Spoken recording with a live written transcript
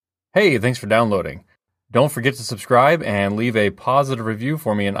Hey, thanks for downloading. Don't forget to subscribe and leave a positive review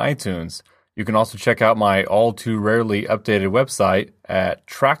for me in iTunes. You can also check out my all too rarely updated website at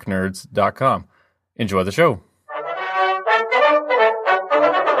tracknerds.com. Enjoy the show.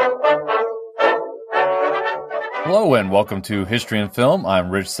 Hello and welcome to History and Film. I'm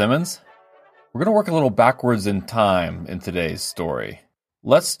Rich Simmons. We're going to work a little backwards in time in today's story.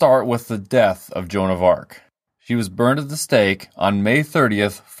 Let's start with the death of Joan of Arc. She was burned at the stake on May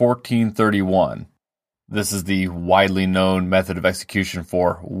 30th, 1431. This is the widely known method of execution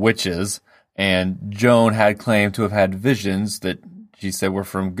for witches, and Joan had claimed to have had visions that she said were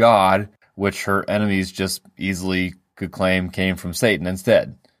from God, which her enemies just easily could claim came from Satan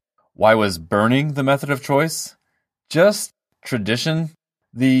instead. Why was burning the method of choice? Just tradition.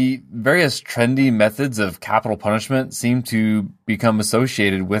 The various trendy methods of capital punishment seem to become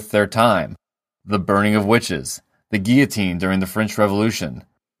associated with their time. The burning of witches, the guillotine during the French Revolution,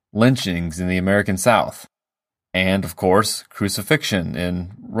 lynchings in the American South, and, of course, crucifixion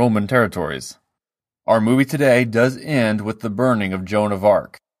in Roman territories. Our movie today does end with the burning of Joan of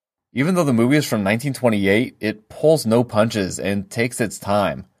Arc. Even though the movie is from 1928, it pulls no punches and takes its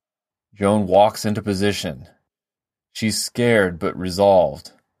time. Joan walks into position. She's scared but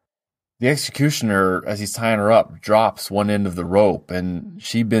resolved. The executioner, as he's tying her up, drops one end of the rope, and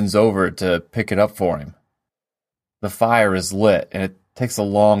she bends over to pick it up for him. The fire is lit, and it takes a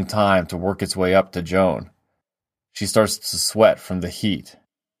long time to work its way up to Joan. She starts to sweat from the heat.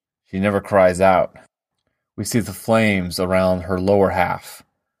 She never cries out. We see the flames around her lower half.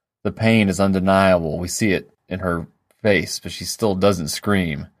 The pain is undeniable. We see it in her face, but she still doesn't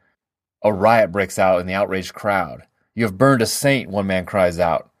scream. A riot breaks out in the outraged crowd. "You have burned a saint," one man cries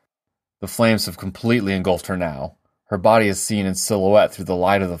out. The flames have completely engulfed her now. Her body is seen in silhouette through the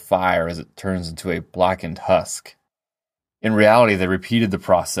light of the fire as it turns into a blackened husk. In reality, they repeated the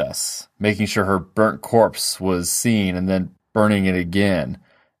process, making sure her burnt corpse was seen and then burning it again,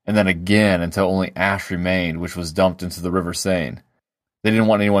 and then again until only ash remained, which was dumped into the River Seine. They didn't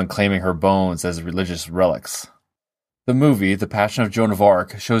want anyone claiming her bones as religious relics. The movie, The Passion of Joan of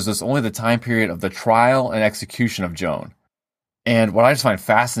Arc, shows us only the time period of the trial and execution of Joan. And what I just find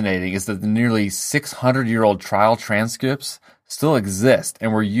fascinating is that the nearly 600-year-old trial transcripts still exist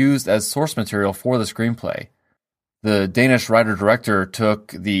and were used as source material for the screenplay. The Danish writer-director took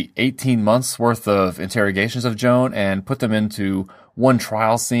the 18 months worth of interrogations of Joan and put them into one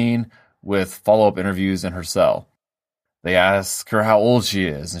trial scene with follow-up interviews in her cell. They ask her how old she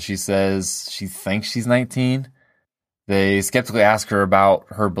is, and she says she thinks she's 19. They skeptically ask her about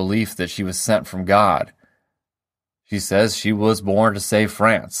her belief that she was sent from God. She says she was born to save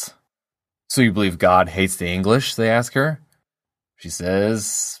France. "So you believe God hates the English?" they ask her. She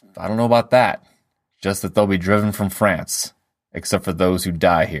says, "I don't know about that. Just that they'll be driven from France, except for those who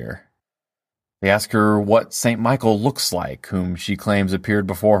die here." They ask her what St. Michael looks like, whom she claims appeared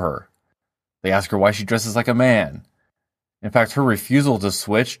before her. They ask her why she dresses like a man. In fact, her refusal to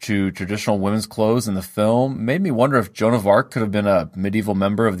switch to traditional women's clothes in the film made me wonder if Joan of Arc could have been a medieval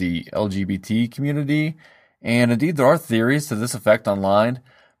member of the LGBT community. And indeed, there are theories to this effect online,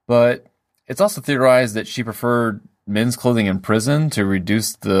 but it's also theorized that she preferred men's clothing in prison to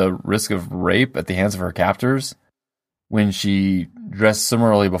reduce the risk of rape at the hands of her captors. When she dressed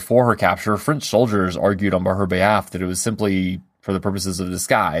similarly before her capture, French soldiers argued on her behalf that it was simply for the purposes of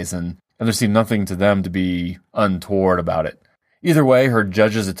disguise, and there seemed nothing to them to be untoward about it. Either way, her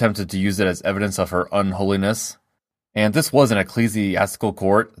judges attempted to use it as evidence of her unholiness. And this was an ecclesiastical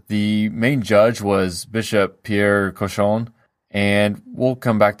court. The main judge was Bishop Pierre Cochon, and we'll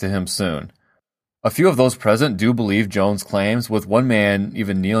come back to him soon. A few of those present do believe Joan's claims, with one man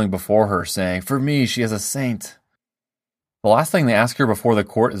even kneeling before her saying, "For me, she is a saint." The last thing they ask her before the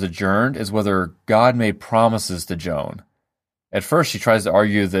court is adjourned is whether God made promises to Joan. At first, she tries to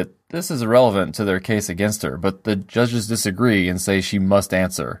argue that this is irrelevant to their case against her, but the judges disagree and say she must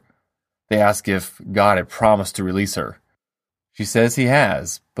answer. They ask if God had promised to release her. She says he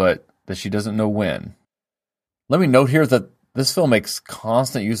has, but that she doesn't know when. Let me note here that this film makes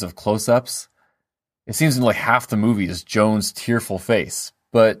constant use of close-ups. It seems nearly half the movie is Joan's tearful face,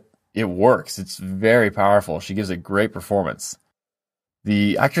 but it works. It's very powerful. She gives a great performance.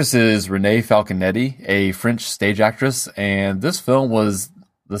 The actress is Renée Falconetti, a French stage actress, and this film was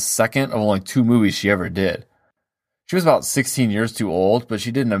the second of only 2 movies she ever did. She was about 16 years too old, but she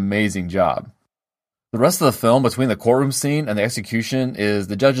did an amazing job. The rest of the film, between the courtroom scene and the execution, is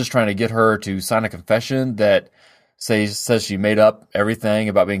the judges trying to get her to sign a confession that says she made up everything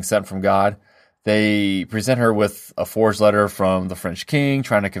about being sent from God. They present her with a forged letter from the French king,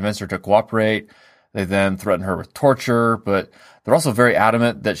 trying to convince her to cooperate. They then threaten her with torture, but they're also very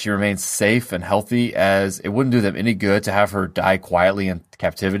adamant that she remains safe and healthy, as it wouldn't do them any good to have her die quietly in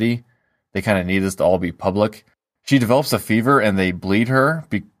captivity. They kind of need this to all be public. She develops a fever and they bleed her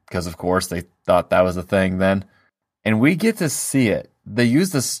because, of course, they thought that was a thing then. And we get to see it. They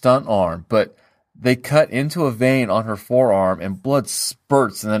use the stunt arm, but they cut into a vein on her forearm and blood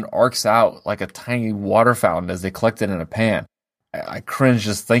spurts and then arcs out like a tiny water fountain as they collect it in a pan. I cringe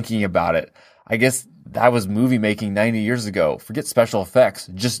just thinking about it. I guess that was movie making 90 years ago. Forget special effects.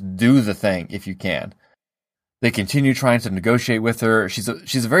 Just do the thing if you can. They continue trying to negotiate with her. She's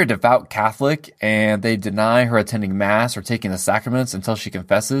a very devout Catholic, and they deny her attending Mass or taking the sacraments until she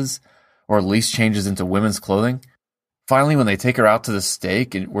confesses, or at least changes into women's clothing. Finally, when they take her out to the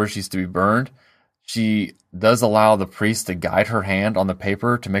stake where she's to be burned, she does allow the priest to guide her hand on the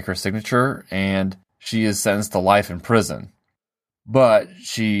paper to make her signature, and she is sentenced to life in prison. But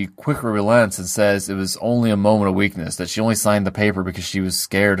she quickly relents and says it was only a moment of weakness, that she only signed the paper because she was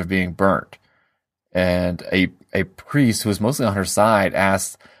scared of being burnt. And a priest who was mostly on her side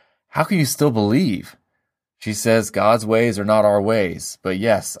asked, "How can you still believe?" She says, "God's ways are not our ways, but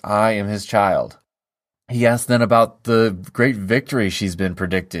yes, I am his child." He asks then about the great victory she's been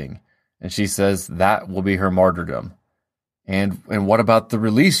predicting, and she says that will be her martyrdom. And what about the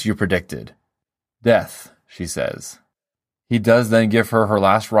release you predicted? Death, she says. He does then give her her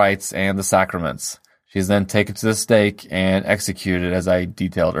last rites and the sacraments. She is then taken to the stake and executed, as I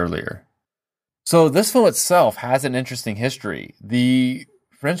detailed earlier. So this film itself has an interesting history. The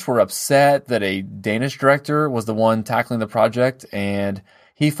French were upset that a Danish director was the one tackling the project, and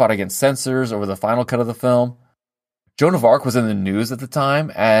he fought against censors over the final cut of the film. Joan of Arc was in the news at the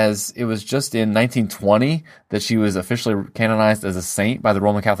time, as it was just in 1920 that she was officially canonized as a saint by the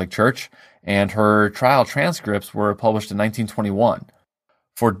Roman Catholic Church, and her trial transcripts were published in 1921.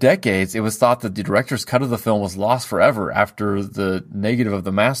 For decades, it was thought that the director's cut of the film was lost forever after the negative of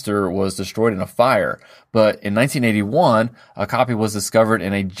the master was destroyed in a fire. But in 1981, a copy was discovered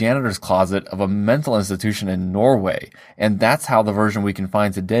in a janitor's closet of a mental institution in Norway, and that's how the version we can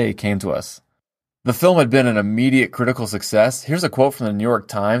find today came to us. The film had been an immediate critical success. Here's a quote from the New York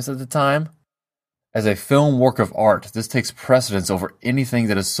Times at the time. "As a film work of art, this takes precedence over anything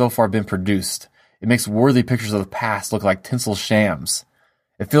that has so far been produced. It makes worthy pictures of the past look like tinsel shams.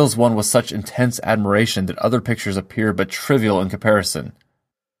 It fills one with such intense admiration that other pictures appear but trivial in comparison."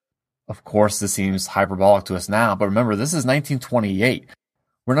 Of course, this seems hyperbolic to us now, but remember, this is 1928.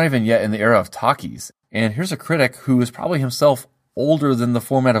 We're not even yet in the era of talkies. And here's a critic who is probably himself older than the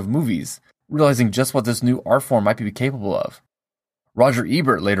format of movies, realizing just what this new art form might be capable of. Roger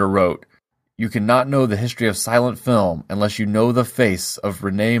Ebert later wrote, "You cannot know the history of silent film unless you know the face of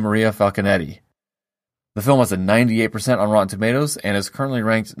Rene Maria Falconetti." The film has a 98% on Rotten Tomatoes and is currently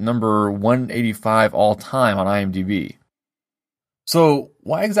ranked number 185 all time on IMDb. So,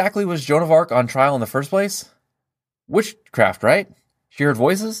 why exactly was Joan of Arc on trial in the first place? Witchcraft, right? She heard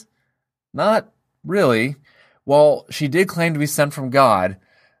voices? Not really. While she did claim to be sent from God,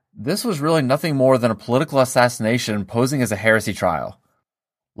 this was really nothing more than a political assassination posing as a heresy trial.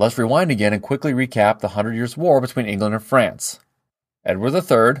 Let's rewind again and quickly recap the 100 Years' War between England and France. Edward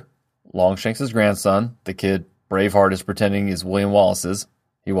III, Longshanks' grandson, the kid Braveheart is pretending is William Wallace's,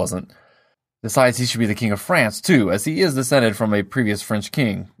 he wasn't, decides he should be the king of France too, as he is descended from a previous French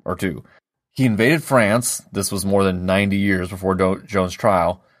king or two. He invaded France. This was more than 90 years before Joan's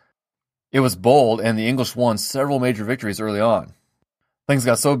trial. It was bold, and the English won several major victories early on. Things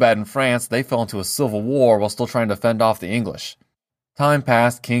got so bad in France, they fell into a civil war while still trying to fend off the English. Time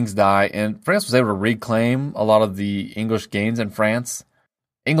passed, kings died, and France was able to reclaim a lot of the English gains in France.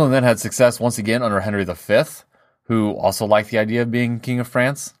 England then had success once again under Henry V, who also liked the idea of being king of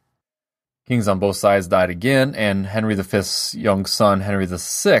France. Kings on both sides died again, and Henry V's young son, Henry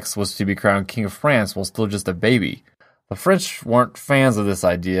VI, was to be crowned king of France while still just a baby. The French weren't fans of this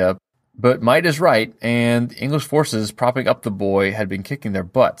idea, but might is right, and English forces propping up the boy had been kicking their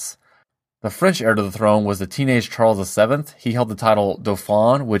butts. The French heir to the throne was the teenage Charles VII. He held the title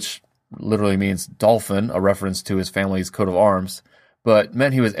Dauphin, which literally means dolphin, a reference to his family's coat of arms, but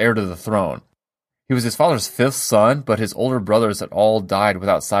meant he was heir to the throne. He was his father's fifth son, but his older brothers had all died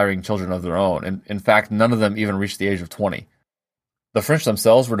without siring children of their own, and in fact, none of them even reached the age of 20. The French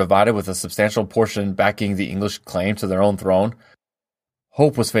themselves were divided, with a substantial portion backing the English claim to their own throne.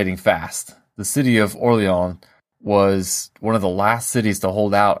 Hope was fading fast. The city of Orleans was one of the last cities to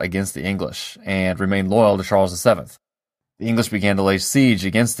hold out against the English and remain loyal to Charles VII. The English began to lay siege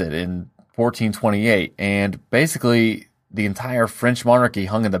against it in 1428, and basically the entire French monarchy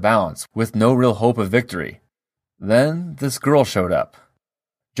hung in the balance, with no real hope of victory. Then this girl showed up.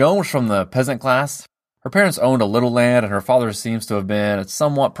 Joan was from the peasant class. Her parents owned a little land, and her father seems to have been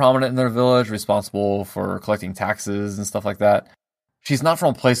somewhat prominent in their village, responsible for collecting taxes and stuff like that. She's not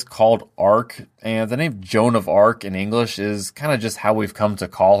from a place called Arc, and the name Joan of Arc in English is kind of just how we've come to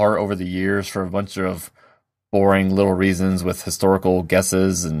call her over the years for a bunch of boring little reasons with historical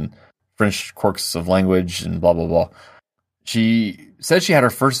guesses and French quirks of language and blah, blah, blah. She said she had her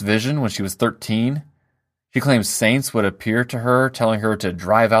first vision when she was 13. She claims saints would appear to her, telling her to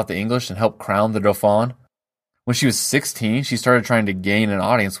drive out the English and help crown the Dauphin. When she was 16, she started trying to gain an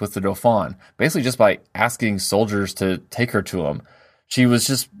audience with the Dauphin, basically just by asking soldiers to take her to him. She was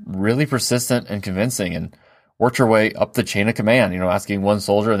just really persistent and convincing and worked her way up the chain of command, asking one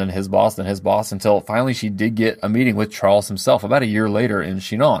soldier and then his boss, until finally she did get a meeting with Charles himself about a year later in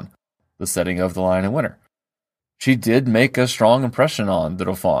Chinon, the setting of The Lion and Winter. She did make a strong impression on the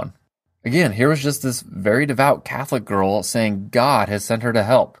Dauphin. Again, here was just this very devout Catholic girl saying God has sent her to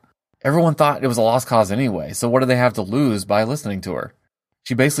help. Everyone thought it was a lost cause anyway, so what did they have to lose by listening to her?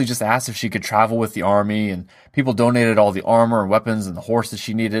 She basically just asked if she could travel with the army, and people donated all the armor and weapons and the horses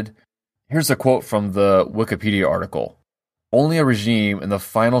she needed. Here's a quote from the Wikipedia article. Only a regime in the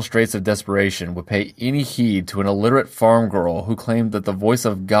final straits of desperation would pay any heed to an illiterate farm girl who claimed that the voice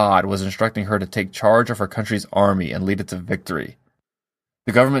of God was instructing her to take charge of her country's army and lead it to victory.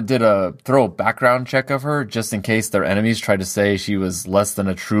 The government did a thorough background check of her, just in case their enemies tried to say she was less than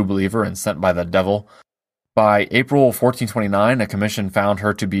a true believer and sent by the devil. By April 1429, a commission found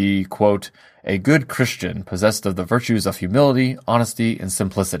her to be, quote, a good Christian possessed of the virtues of humility, honesty, and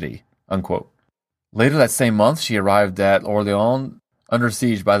simplicity, unquote. Later that same month, she arrived at Orléans, under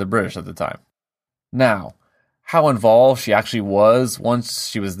siege by the British at the time. Now, how involved she actually was once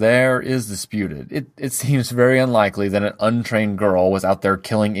she was there is disputed. It seems very unlikely that an untrained girl was out there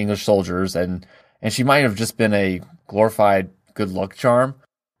killing English soldiers, and she might have just been a glorified good luck charm.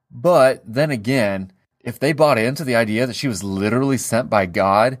 But then again, if they bought into the idea that she was literally sent by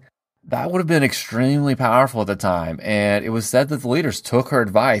God, that would have been extremely powerful at the time, and it was said that the leaders took her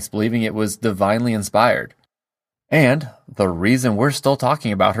advice, believing it was divinely inspired. And the reason we're still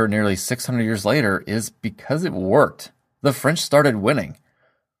talking about her nearly 600 years later is because it worked. The French started winning.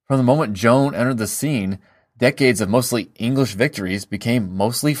 From the moment Joan entered the scene, decades of mostly English victories became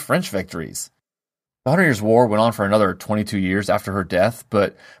mostly French victories. The 100 Years' War went on for another 22 years after her death,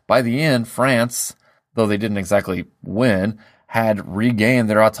 but by the end, France, though they didn't exactly win, had regained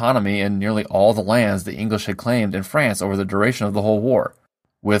their autonomy in nearly all the lands the English had claimed in France over the duration of the whole war,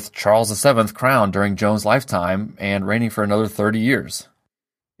 with Charles VII crowned during Joan's lifetime and reigning for another 30 years.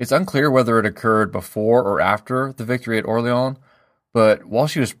 It's unclear whether it occurred before or after the victory at Orléans, but while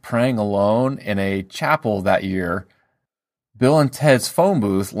she was praying alone in a chapel that year, Bill and Ted's phone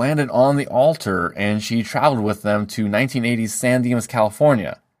booth landed on the altar and she traveled with them to 1980's San Dimas,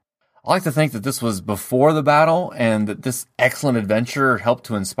 California. I like to think that this was before the battle and that this excellent adventure helped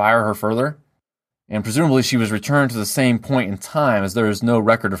to inspire her further. And presumably she was returned to the same point in time, as there is no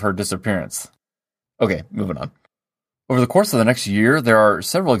record of her disappearance. Okay, moving on. Over the course of the next year, there are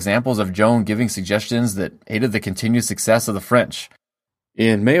several examples of Joan giving suggestions that aided the continued success of the French.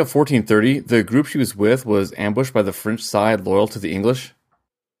 In May of 1430, the group she was with was ambushed by the French side loyal to the English.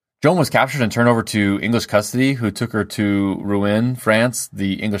 Joan was captured and turned over to English custody, who took her to Rouen, France,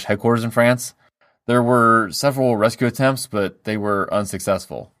 the English headquarters in France. There were several rescue attempts, but they were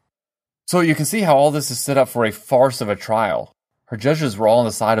unsuccessful. So you can see how all this is set up for a farce of a trial. Her judges were all on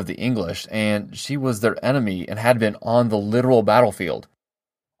the side of the English, and she was their enemy and had been on the literal battlefield.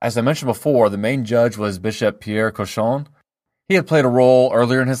 As I mentioned before, the main judge was Bishop Pierre Cauchon. He had played a role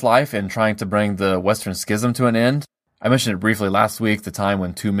earlier in his life in trying to bring the Western Schism to an end. I mentioned it briefly last week, the time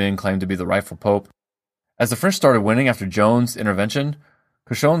when two men claimed to be the rightful pope. As the French started winning after Joan's intervention,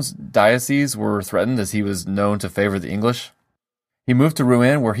 Cauchon's dioceses were threatened as he was known to favor the English. He moved to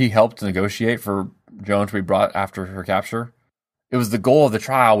Rouen, where he helped negotiate for Joan to be brought after her capture. It was the goal of the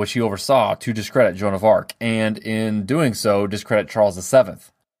trial, which he oversaw, to discredit Joan of Arc, and in doing so, discredit Charles VII.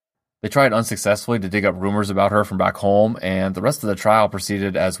 They tried unsuccessfully to dig up rumors about her from back home, and the rest of the trial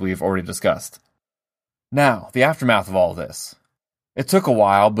proceeded as we've already discussed. Now, the aftermath of all this. It took a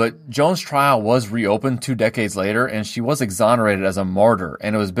while, but Joan's trial was reopened 2 decades later, and she was exonerated as a martyr,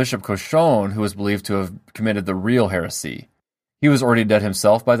 and it was Bishop Cauchon who was believed to have committed the real heresy. He was already dead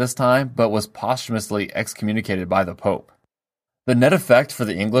himself by this time, but was posthumously excommunicated by the Pope. The net effect for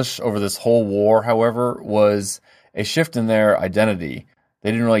the English over this whole war, however, was a shift in their identity.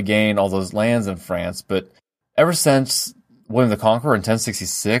 They didn't really gain all those lands in France, but ever since William the Conqueror in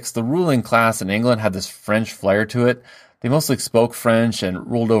 1066, the ruling class in England had this French flair to it. They mostly spoke French and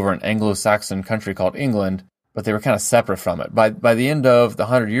ruled over an Anglo-Saxon country called England, but they were kind of separate from it. By the end of the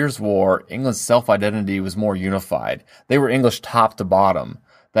Hundred Years' War, England's self-identity was more unified. They were English top to bottom,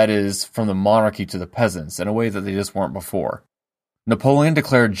 that is, from the monarchy to the peasants, in a way that they just weren't before. Napoleon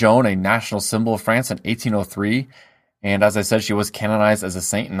declared Joan a national symbol of France in 1803, and as I said, she was canonized as a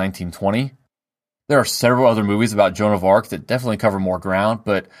saint in 1920. There are several other movies about Joan of Arc that definitely cover more ground,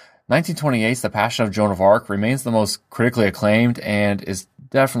 but 1928's The Passion of Joan of Arc remains the most critically acclaimed and is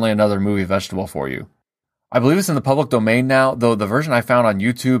definitely another movie vegetable for you. I believe it's in the public domain now, though the version I found on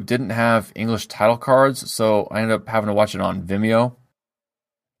YouTube didn't have English title cards, so I ended up having to watch it on Vimeo.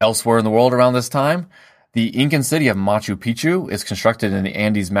 Elsewhere in the world around this time, the Incan city of Machu Picchu is constructed in the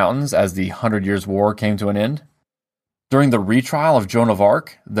Andes Mountains as the Hundred Years' War came to an end. During the retrial of Joan of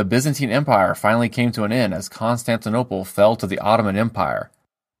Arc, the Byzantine Empire finally came to an end as Constantinople fell to the Ottoman Empire.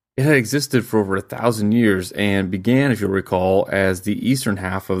 It had existed for over 1,000 years and began, if you'll recall, as the eastern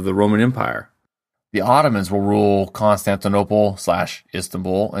half of the Roman Empire. The Ottomans will rule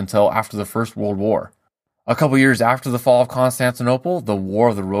Constantinople/Istanbul until after the First World War. A couple years after the fall of Constantinople, the War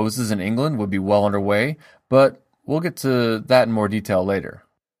of the Roses in England would be well underway, but we'll get to that in more detail later.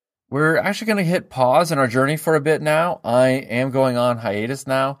 We're actually going to hit pause in our journey for a bit now. I am going on hiatus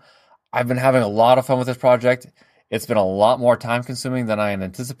now. I've been having a lot of fun with this project. It's been a lot more time-consuming than I had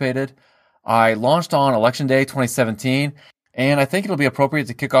anticipated. I launched on Election Day 2017, and I think it'll be appropriate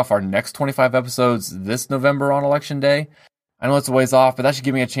to kick off our next 25 episodes this November on Election Day. I know it's a ways off, but that should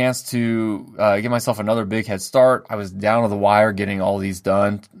give me a chance to give myself another big head start. I was down to the wire getting all these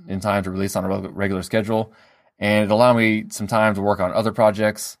done in time to release on a regular schedule, and it allowed me some time to work on other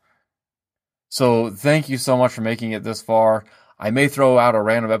projects. So thank you so much for making it this far. I may throw out a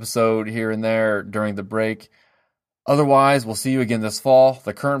random episode here and there during the break. Otherwise, we'll see you again this fall.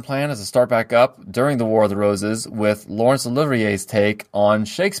 The current plan is to start back up during the War of the Roses with Laurence Olivier's take on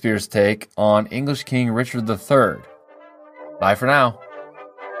Shakespeare's take on English King Richard III. Bye for now.